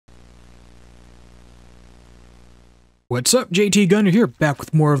What's up, JT Gunner here, back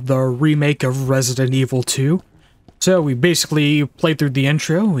with more of the remake of Resident Evil 2. So we basically played through the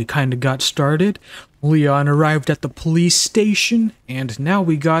intro, we kinda got started, Leon arrived at the police station, and now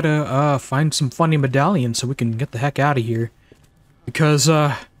we gotta find some funny medallions so we can get the heck out of here. Because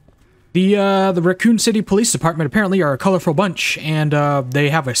the Raccoon City Police Department apparently are a colorful bunch, and they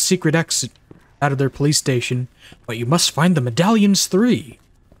have a secret exit out of their police station, but you must find the medallions 3.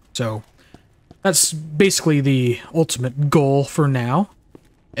 So that's basically the ultimate goal for now.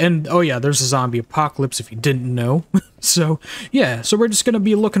 And, oh yeah, there's a zombie apocalypse if you didn't know. So, yeah, so we're just gonna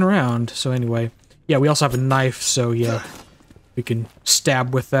be looking around. So anyway, yeah, we also have a knife, so yeah, we can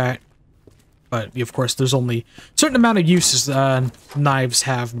stab with that. But, of course, there's only a certain amount of uses knives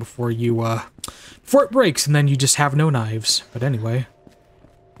have before it breaks, and then you just have no knives. But anyway,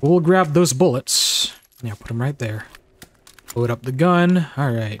 we'll grab those bullets. Yeah, put them right there. Load up the gun.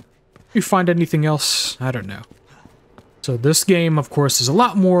 Alright. If you find anything else, I don't know. So this game, of course, is a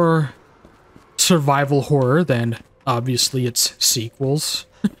lot more survival horror than, obviously, its sequels.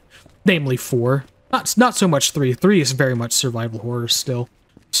 Namely 4. Not so much 3. 3 is very much survival horror still.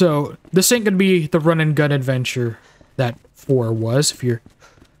 So this ain't gonna be the run-and-gun adventure that 4 was, if you're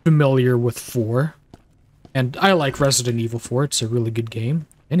familiar with 4. And I like Resident Evil 4, it's a really good game.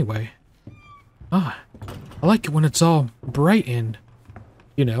 Anyway. I like it when it's all bright and,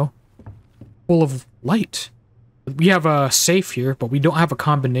 you know, full of light. We have a safe here, but we don't have a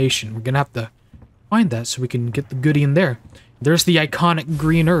combination. We're gonna have to find that so we can get the goodie in there. There's the iconic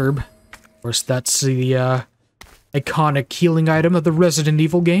green herb. Of course, that's the iconic healing item of the Resident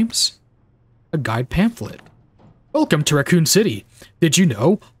Evil games. A guide pamphlet. Welcome to Raccoon City. Did you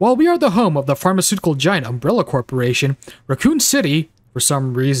know, while we are the home of the pharmaceutical giant Umbrella Corporation, Raccoon City, for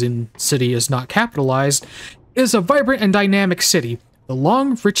some reason city is not capitalized, is a vibrant and dynamic city with a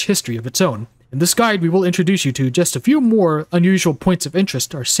long, rich history of its own. In this guide, we will introduce you to just a few more unusual points of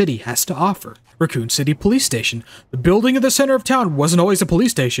interest our city has to offer. Raccoon City Police Station. The building in the center of town wasn't always a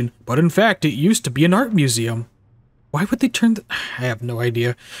police station, but in fact, it used to be an art museum. Why would they turn the... I have no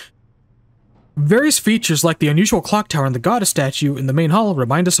idea. Various features like the unusual clock tower and the goddess statue in the main hall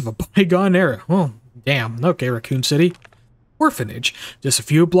remind us of a bygone era. Oh, damn. Okay, Raccoon City. Orphanage. Just a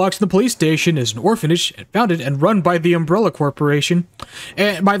few blocks from the police station is an orphanage founded and run by the Umbrella Corporation.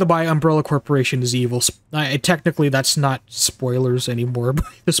 And by the by, Umbrella Corporation is evil. Technically, that's not spoilers anymore by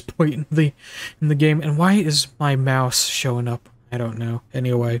this point in the game. And why is my mouse showing up? I don't know.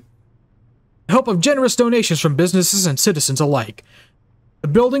 Anyway. The help of generous donations from businesses and citizens alike. The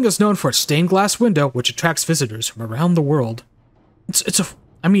building is known for its stained glass window, which attracts visitors from around the world.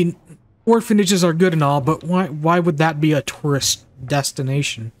 I mean, orphanages are good and all, but why would that be a tourist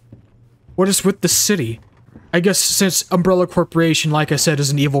destination? What is with the city? I guess since Umbrella Corporation, like I said,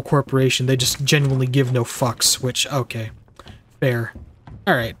 is an evil corporation, they just genuinely give no fucks, which, okay. Fair.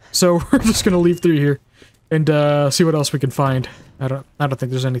 Alright, so we're just gonna leave through here and see what else we can find. I don't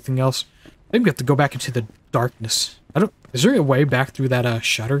think there's anything else. I think we have to go back into the darkness. Is there a way back through that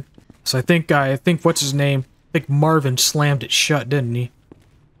shutter? So I think what's his name? I think Marvin slammed it shut, didn't he?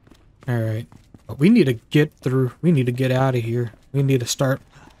 Alright. But we need to get through. We need to get out of here. We need to start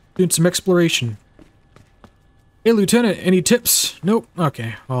doing some exploration. Hey, Lieutenant, any tips? Nope.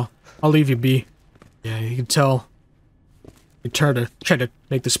 Okay, well, I'll leave you be. Yeah, you can tell. We try to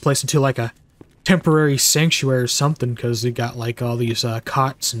make this place into like a temporary sanctuary or something, because they got like all these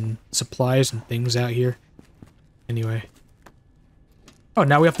cots and supplies and things out here. Anyway. Oh,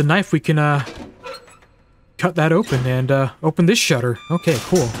 now we have the knife. We can cut that open and open this shutter. Okay,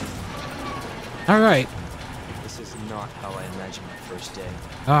 cool. Alright. This is not how I imagined my first day.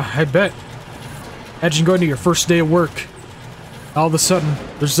 I bet. Imagine going to your first day of work. All of a sudden,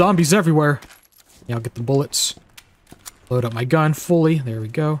 there's zombies everywhere. Yeah, I'll get the bullets. Load up my gun fully. There we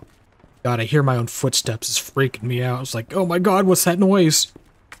go. God, I hear my own footsteps. It's freaking me out. It's like, oh my god, what's that noise?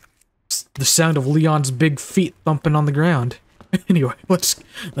 It's the sound of Leon's big feet thumping on the ground. Anyway, let's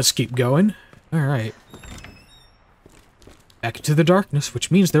keep going. Alright. Back into the darkness, which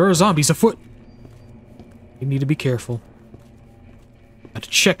means there are zombies afoot. You need to be careful. Got to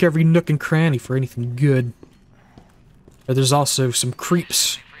check every nook and cranny for anything good. But there's also some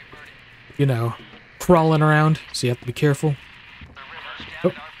creeps, you know, crawling around, so you have to be careful.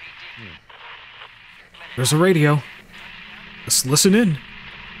 Oh. There's a radio. Let's listen in.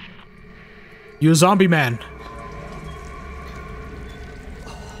 You a zombie man?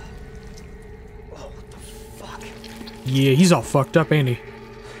 Oh, what the fuck? Yeah, he's all fucked up, ain't he?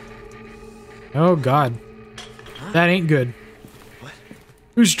 Oh god. That ain't good. What?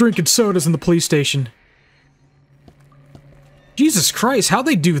 Who's drinking sodas in the police station? Jesus Christ, how'd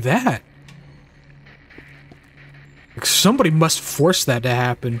they do that? Like, somebody must force that to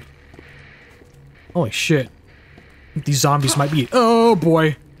happen. Holy shit. I think these zombies might be... Oh,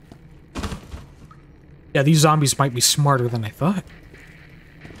 boy. Yeah, these zombies might be smarter than I thought.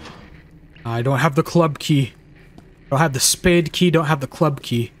 I don't have the club key. Don't have the spade key, don't have the club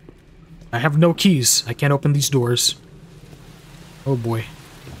key. I have no keys. I can't open these doors. Oh, boy.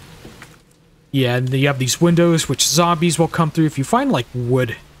 Yeah, and you have these windows, which zombies will come through. If you find, like,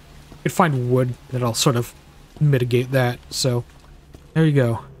 wood, you can find wood that'll sort of mitigate that. So, there you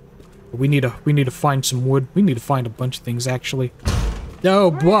go. We need to find some wood. We need to find a bunch of things, actually.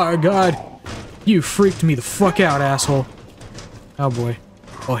 Oh, my God. You freaked me the fuck out, asshole. Oh, boy.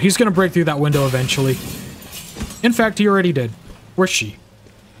 Well, he's gonna break through that window eventually. In fact, he already did. Where's she?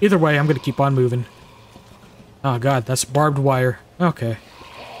 Either way, I'm gonna keep on moving. Oh, God, that's barbed wire. Okay.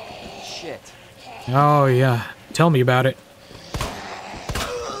 Shit. Oh, yeah. Tell me about it.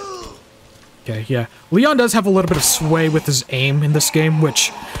 Okay, yeah. Leon does have a little bit of sway with his aim in this game,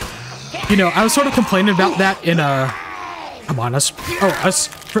 which, you know, I was sort of complaining about that in come on, us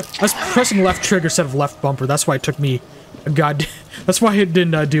pressing left trigger instead of left bumper. That's why it took me a god. That's why it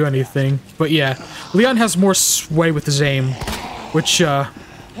didn't do anything. But yeah, Leon has more sway with his aim, which,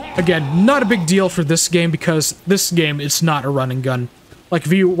 again, not a big deal for this game because this game, it's not a run and gun. Like,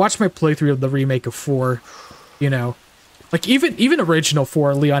 if you watch my playthrough of the remake of 4, you know, like, even original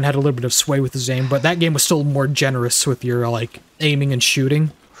 4, Leon had a little bit of sway with his aim, but that game was still more generous with your, like, aiming and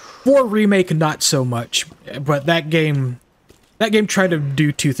shooting. 4 remake, not so much, but that game tried to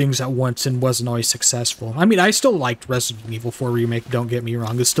do 2 things at once and wasn't always successful. I mean, I still liked Resident Evil 4 remake, don't get me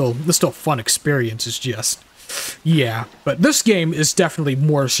wrong, it's still a fun experience, it's just, yeah. But this game is definitely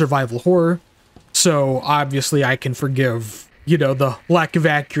more survival horror, so obviously I can forgive, you know, the lack of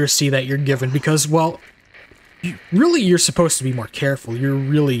accuracy that you're given, because, well, you're supposed to be more careful. You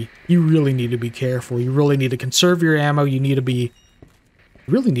really need to be careful. You really need to conserve your ammo. You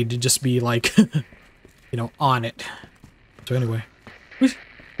really need to just be, like, you know, on it. So anyway,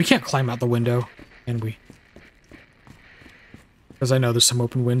 we can't climb out the window, can we? Because I know there's some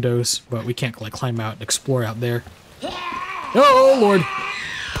open windows, but we can't, like, climb out and explore out there. Oh, Lord!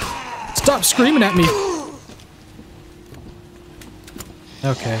 Stop screaming at me!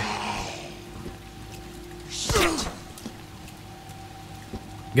 Okay.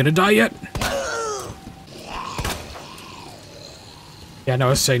 Gonna die yet? Yeah, no, I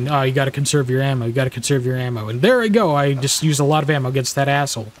was saying, oh, you gotta conserve your ammo, you gotta conserve your ammo. And there I go, I just used a lot of ammo against that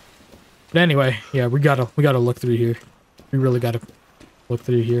asshole. But anyway, yeah, we gotta look through here. We really gotta look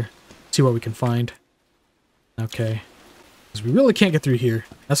through here. See what we can find. Okay. Because we really can't get through here.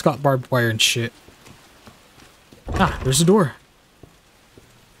 That's got barbed wire and shit. Ah, there's a door.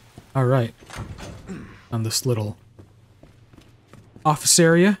 Alright. On this little office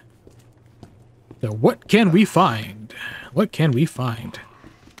area. So what can we find? What can we find?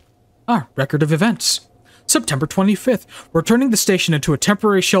 Ah, record of events. September 25th. We're turning the station into a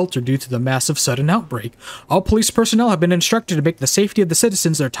temporary shelter due to the massive sudden outbreak. All police personnel have been instructed to make the safety of the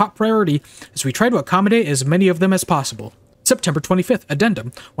citizens their top priority as we try to accommodate as many of them as possible. September 25th.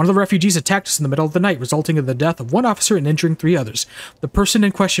 Addendum. One of the refugees attacked us in the middle of the night, resulting in the death of 1 officer and injuring 3 others. The person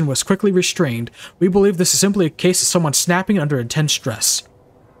in question was quickly restrained. We believe this is simply a case of someone snapping under intense stress.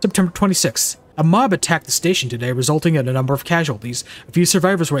 September 26th. A mob attacked the station today, resulting in a number of casualties. A few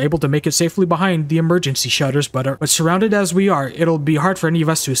survivors were able to make it safely behind the emergency shutters, but surrounded as we are, it'll be hard for any of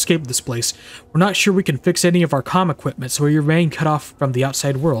us to escape this place. We're not sure we can fix any of our comm equipment, so we remain cut off from the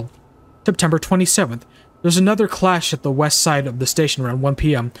outside world. September 27th. There's another clash at the west side of the station around 1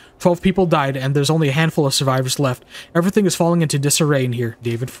 p.m. 12 people died, and there's only a handful of survivors left. Everything is falling into disarray in here.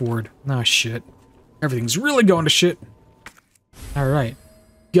 David Ford. Oh, shit. Everything's really going to shit. Alright.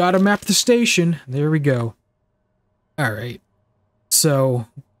 Gotta map the station. There we go. Alright. So,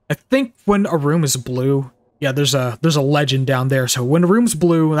 I think when a room is blue, yeah, there's a legend down there. So when a room's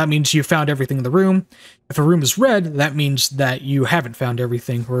blue, that means you found everything in the room. If a room is red, that means that you haven't found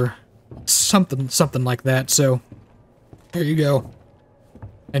everything, or something like that. So, there you go.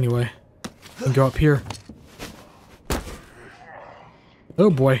 Anyway, we can go up here. Oh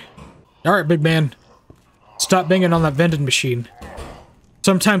boy. Alright, big man. Stop banging on that vending machine.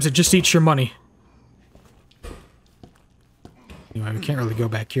 Sometimes it just eats your money. Anyway, we can't really go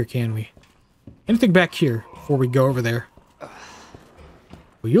back here, can we? Anything back here before we go over there?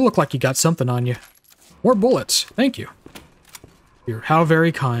 Well, you look like you got something on you. More bullets. Thank you. You're how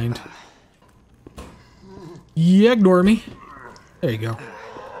very kind. You ignore me. There you go.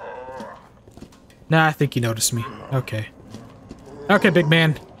 Nah, I think you noticed me. Okay. Okay, big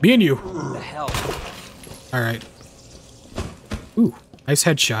man. Me and you. What the hell? Alright. Ooh. Nice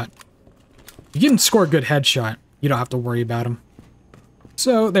headshot. You didn't score a good headshot. You don't have to worry about them.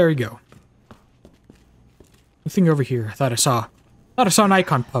 So, there you go. Anything over here? I thought I saw an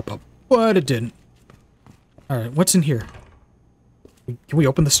icon pop up, but it didn't. Alright, what's in here? Can we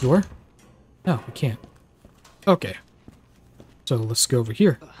open this door? No, we can't. Okay. So, let's go over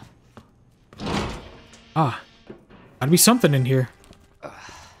here. Ah. Gotta be something in here.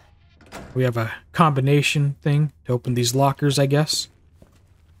 We have a combination thing to open these lockers, I guess.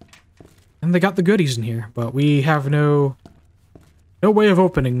 And they got the goodies in here, but we have no way of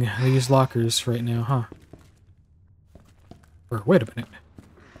opening these lockers right now, huh? Or, wait a minute.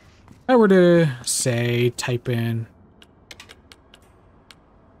 If I were to, say, type in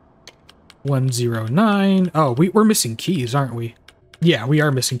 109... Oh, we're missing keys, aren't we? Yeah, we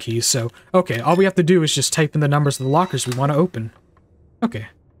are missing keys, so... Okay, all we have to do is just type in the numbers of the lockers we want to open. Okay,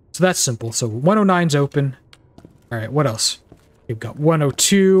 so that's simple. So 109's open. Alright, what else? We've got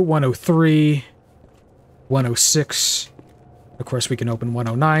 102, 103, 106. Of course, we can open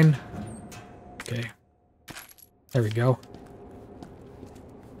 109. Okay. There we go.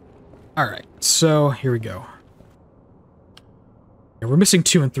 Alright, so here we go. Yeah, we're missing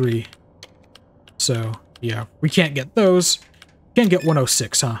 2 and 3. So, yeah, we can't get those. Can't get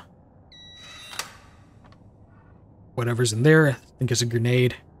 106, huh? Whatever's in there, I think it's a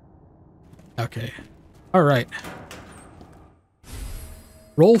grenade. Okay. Alright.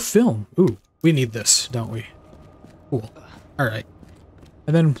 Roll film. Ooh, we need this, don't we? Cool. Alright.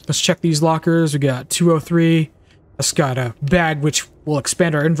 And then let's check these lockers. We got 203. That's got a bag which will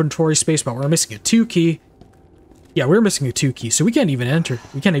expand our inventory space, but we're missing a 2 key. Yeah, we're missing a 2 key, so we can't even enter.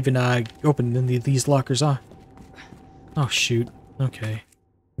 We can't even open any of these lockers, huh? Oh, shoot. Okay.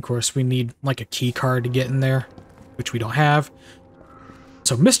 Of course, we need, like, a key card to get in there, which we don't have.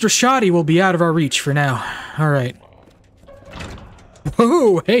 So Mr. Shoddy will be out of our reach for now. Alright.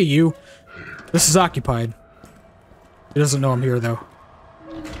 Whoa! Hey, you! This is occupied. He doesn't know I'm here, though.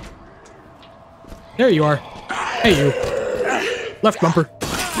 There you are. Hey, you. Left bumper.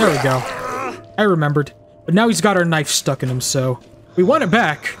 There we go. I remembered. But now he's got our knife stuck in him, so... We want it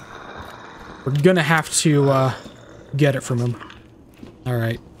back. We're gonna have to, get it from him.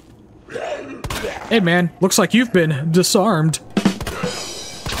 Alright. Hey, man. Looks like you've been disarmed.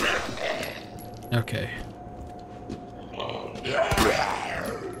 Okay.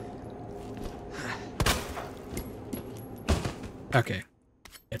 Okay.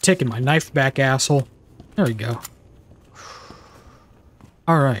 Yeah, taking my knife back, asshole. There we go.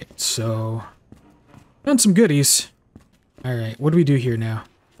 Alright, so... Found some goodies. Alright, what do we do here now?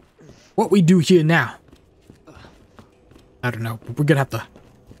 What we do here now? I don't know, but we're gonna have to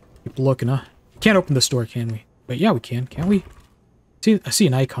keep looking, huh? Can't open this door, can we? But yeah, we can, can't we? I see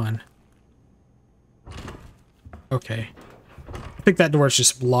an icon. Okay. I think that door is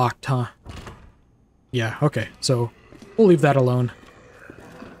just locked, huh? Yeah, okay, so we'll leave that alone.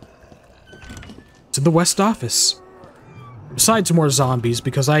 It's in the West Office. Besides more zombies,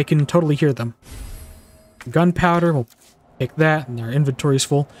 because I can totally hear them. Gunpowder, we'll take that, and our inventory's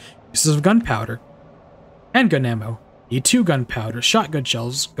full. Pieces of gunpowder. Handgun ammo. Need 2 gunpowder, shotgun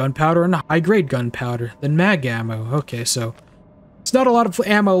shells, gunpowder, and high-grade gunpowder. Then mag ammo. Okay, so... There's not a lot of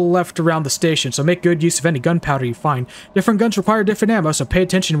ammo left around the station, so make good use of any gunpowder you find. Different guns require different ammo, so pay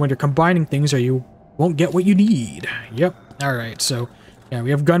attention when you're combining things or you won't get what you need. Yep. Alright, so... Yeah,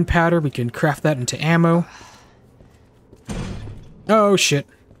 we have gunpowder. We can craft that into ammo. Oh, shit.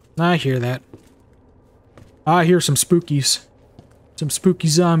 I hear that. I hear some spookies. Some spooky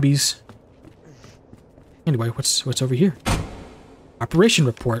zombies. Anyway, what's over here? Operation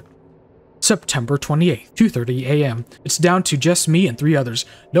report. September 28th, 2:30 a.m. It's down to just me and 3 others.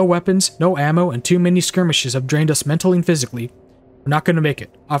 No weapons, no ammo, and too many skirmishes have drained us mentally and physically. We're not going to make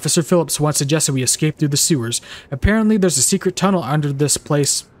it. Officer Phillips once suggested we escape through the sewers. Apparently, there's a secret tunnel under this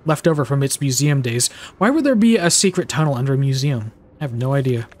place left over from its museum days. Why would there be a secret tunnel under a museum? I have no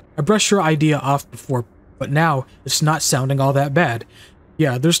idea. I brushed your idea off before, but now it's not sounding all that bad.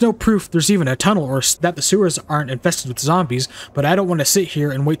 Yeah, there's no proof there's even a tunnel or that the sewers aren't infested with zombies, but I don't want to sit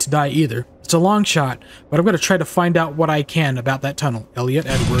here and wait to die either. It's a long shot, but I'm going to try to find out what I can about that tunnel. Elliot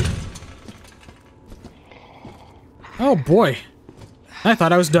Edward. Oh boy. I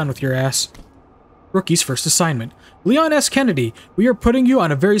thought I was done with your ass. Rookie's first assignment. Leon S. Kennedy, we are putting you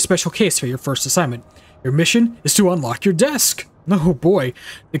on a very special case for your first assignment. Your mission is to unlock your desk. Oh boy.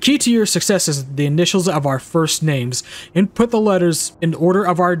 The key to your success is the initials of our first names. Input the letters in order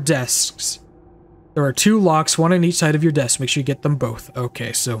of our desks. There are 2 locks, 1 on each side of your desk. Make sure you get them both.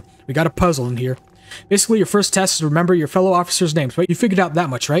 Okay, so we got a puzzle in here. Basically, your first task is to remember your fellow officers' names. But you figured out that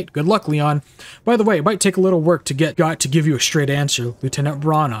much, right? Good luck, Leon. By the way, it might take a little work to give you a straight answer. Lieutenant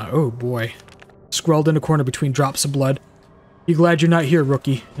Brana. Oh boy. scrawled in a corner between drops of blood. You glad you're not here,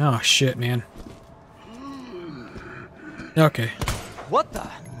 rookie? Oh, shit, man. Okay. What the?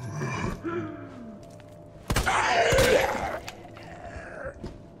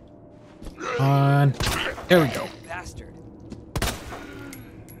 On. There we go. Bastard.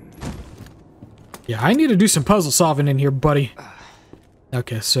 Yeah, I need to do some puzzle solving in here, buddy.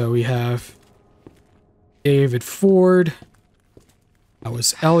 Okay, so we have David Ford. That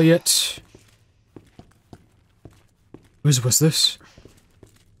was Elliot. Whose was this?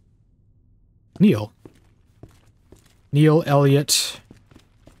 Neil. Neil, Elliot,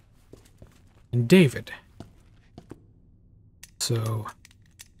 and David. So,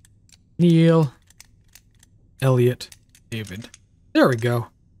 Neil, Elliot, David. There we go.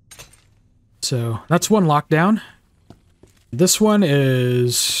 So, that's one lockdown. This one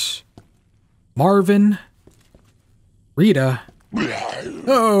is Marvin, Rita.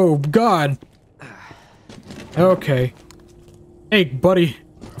 Oh, God. Okay. Hey, buddy.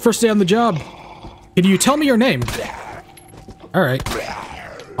 First day on the job. Can you tell me your name? Alright.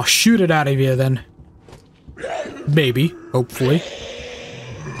 I'll shoot it out of you then. Maybe. Hopefully.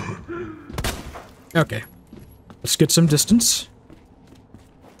 Okay. Let's get some distance.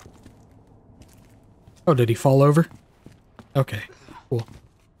 Oh, did he fall over? Okay. Cool.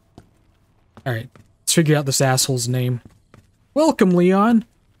 Alright. Let's figure out this asshole's name. Welcome, Leon.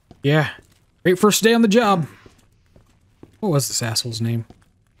 Yeah. Great first day on the job. What was this asshole's name?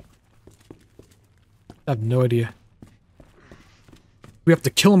 I have no idea. We have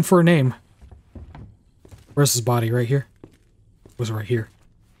to kill him for a name. Where's his body? Right here? Was it right here?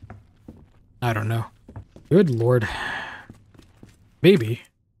 I don't know. Good lord. Maybe.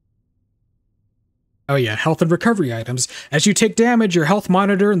 Oh yeah, health and recovery items. As you take damage, your health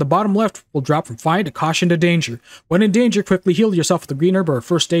monitor in the bottom left will drop from fine to caution to danger. When in danger, quickly heal yourself with a green herb or a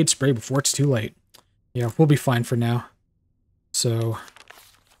first aid spray before it's too late. Yeah, we'll be fine for now. So...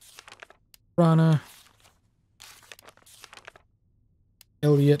 Rana...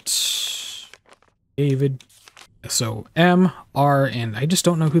 Elliot, David, so M, R, and I just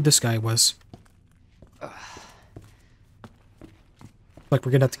don't know who this guy was. Like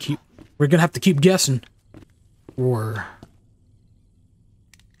we're gonna have to keep guessing. Or,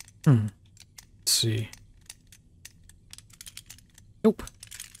 let's see. Nope.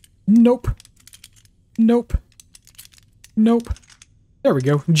 Nope. Nope. Nope. There we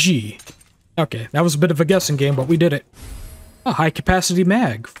go. G. Okay, that was a bit of a guessing game, but we did it. A high-capacity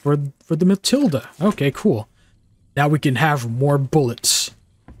mag for the Matilda. Okay, cool. Now we can have more bullets.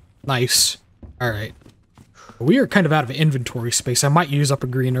 Nice. Alright. We are kind of out of inventory space. I might use up a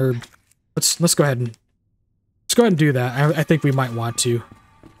green herb. Let's go ahead and do that. I think we might want to. You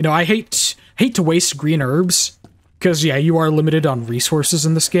know, I hate to waste green herbs, because yeah, you are limited on resources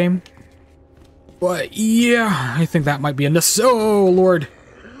in this game. But yeah, I think that might be enough. Oh lord.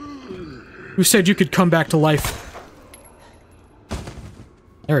 Who said you could come back to life?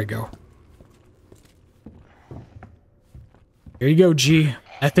 There we go. Here you go, G.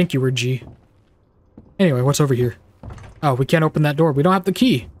 I think you were G. Anyway, what's over here? Oh, we can't open that door. We don't have the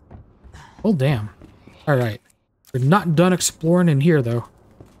key. Oh, damn. Alright. We're not done exploring in here, though.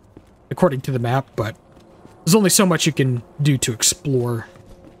 According to the map, but there's only so much you can do to explore.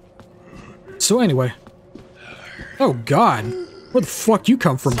 So anyway. Oh, God. Where the fuck you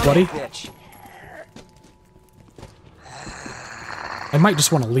come from, buddy? I might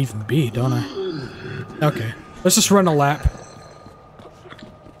just want to leave him be, don't I? Okay. Let's just run a lap.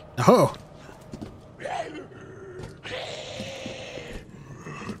 Oh.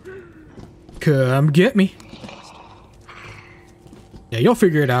 Come get me. Yeah, you'll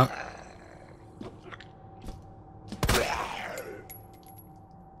figure it out.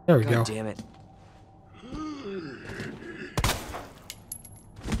 There we go. Damn it.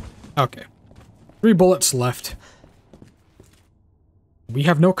 Okay. 3 bullets left. We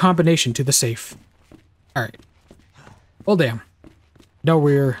have no combination to the safe. Alright. Well, damn. No,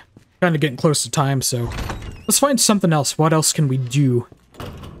 we're kind of getting close to time, so let's find something else. What else can we do?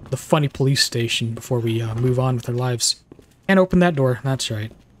 The funny police station before we move on with our lives. Can't open that door. That's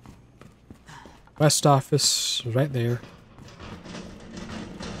right. West office, right there.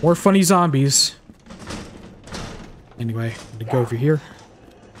 More funny zombies. Anyway, I'm gonna go over here.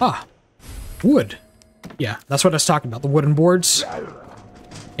 Ah, wood. Yeah, that's what I was talking about, the wooden boards.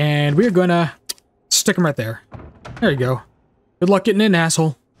 And we're gonna stick them right there. There you go. Good luck getting in,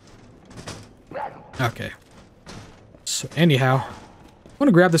 asshole. Okay. So anyhow, I want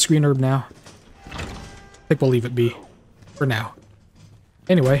to grab this green herb now. I think we'll leave it be. For now.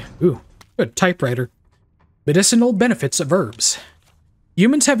 Anyway, ooh, good typewriter. Medicinal benefits of herbs.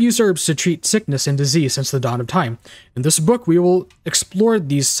 Humans have used herbs to treat sickness and disease since the dawn of time. In this book, we will explore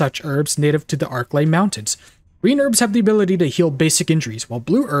these such herbs native to the Arklay Mountains. Green herbs have the ability to heal basic injuries, while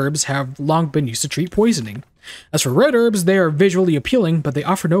blue herbs have long been used to treat poisoning. As for red herbs, they are visually appealing, but they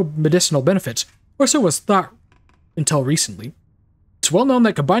offer no medicinal benefits, or so was thought until recently. It's well known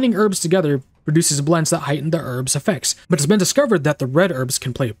that combining herbs together produces blends that heighten the herb's effects, but it's been discovered that the red herbs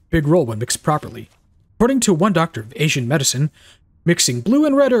can play a big role when mixed properly. According to one doctor of Asian medicine, mixing blue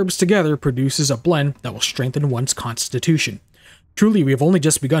and red herbs together produces a blend that will strengthen one's constitution. Truly, we have only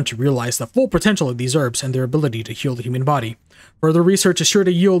just begun to realize the full potential of these herbs and their ability to heal the human body. Further research is sure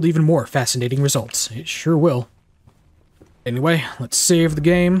to yield even more fascinating results. It sure will. Anyway, let's save the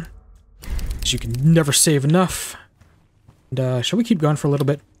game, because you can never save enough. And, shall we keep going for a little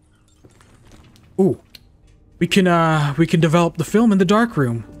bit? Ooh. We can develop the film in the dark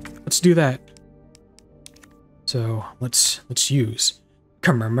room. Let's do that. So, let's use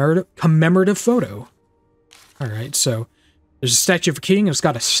commemorative photo. Alright, so there's a statue of a king, and it's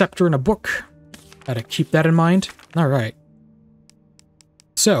got a scepter and a book. Gotta keep that in mind. Alright.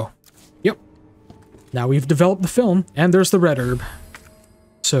 So, yep. Now we've developed the film, and there's the red herb.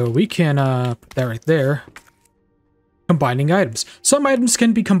 So we can put that right there. Combining items. Some items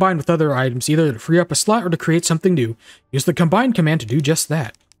can be combined with other items, either to free up a slot or to create something new. Use the combine command to do just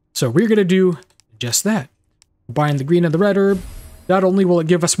that. So we're gonna do just that. Combine the green and the red herb. Not only will it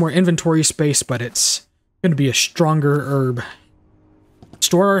give us more inventory space, but it's going to be a stronger herb.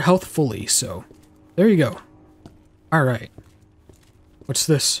 Store our health fully, so there you go. Alright. What's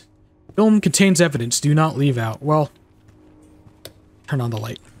this? Film contains evidence. Do not leave out. Well, turn on the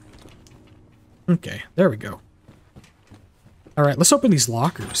light. Okay, there we go. Alright, let's open these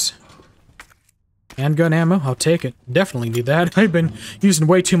lockers. Handgun ammo? I'll take it. Definitely need that. I've been using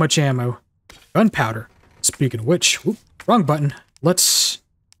way too much ammo. Gunpowder. Speaking of which, whoop, wrong button. Let's...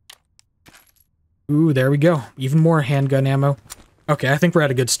 Ooh, there we go. Even more handgun ammo. Okay, I think we're at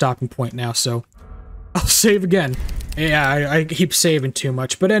a good stopping point now, so I'll save again. Yeah, I keep saving too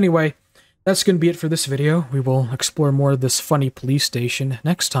much. But anyway, that's going to be it for this video. We will explore more of this funny police station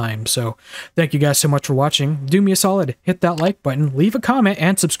next time. So thank you guys so much for watching. Do me a solid. Hit that like button, leave a comment,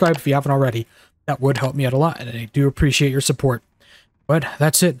 and subscribe if you haven't already. That would help me out a lot, and I do appreciate your support. But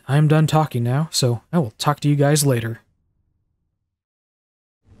that's it. I'm done talking now, so I will talk to you guys later.